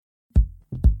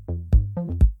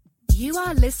You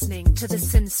are listening to the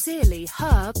Sincerely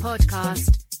Her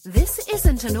podcast. This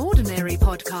isn't an ordinary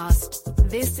podcast.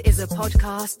 This is a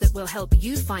podcast that will help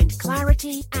you find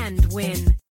clarity and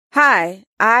win. Hi,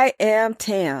 I am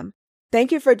Tam.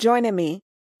 Thank you for joining me.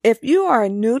 If you are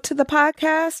new to the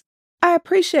podcast, I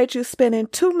appreciate you spending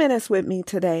 2 minutes with me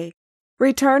today.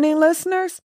 Returning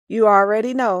listeners, you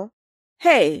already know.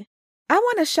 Hey, I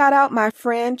want to shout out my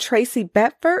friend Tracy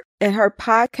Bedford and her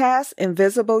podcast,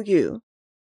 Invisible You.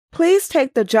 Please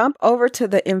take the jump over to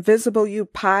the Invisible You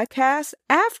podcast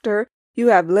after you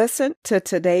have listened to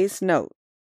today's note.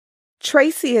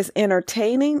 Tracy is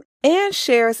entertaining and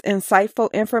shares insightful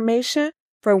information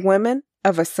for women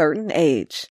of a certain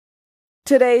age.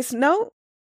 Today's note,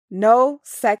 no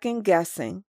second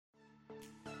guessing.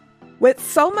 With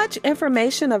so much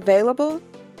information available,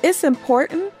 it's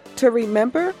important to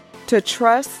remember to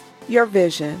trust your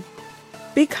vision.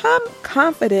 Become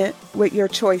confident with your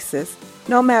choices,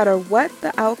 no matter what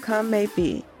the outcome may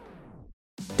be.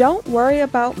 Don't worry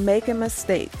about making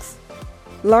mistakes.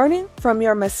 Learning from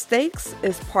your mistakes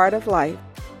is part of life.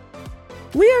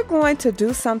 We are going to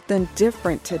do something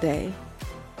different today.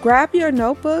 Grab your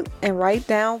notebook and write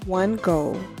down one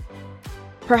goal.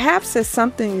 Perhaps it's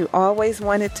something you always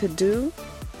wanted to do.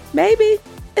 Maybe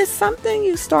it's something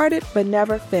you started but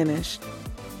never finished.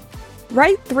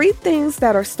 Write 3 things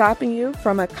that are stopping you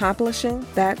from accomplishing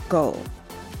that goal.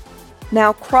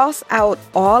 Now cross out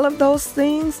all of those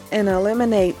things and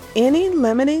eliminate any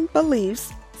limiting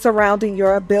beliefs surrounding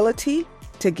your ability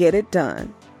to get it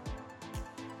done.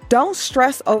 Don't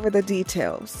stress over the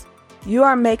details. You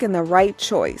are making the right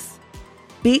choice.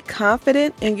 Be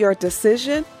confident in your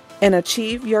decision and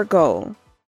achieve your goal.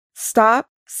 Stop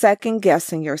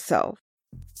second-guessing yourself.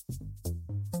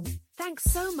 Thanks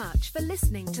so much for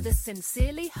listening to the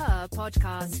Sincerely Her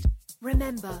podcast.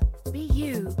 Remember, be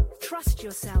you, trust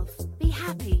yourself, be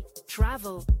happy,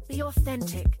 travel, be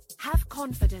authentic, have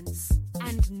confidence,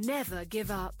 and never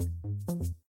give up.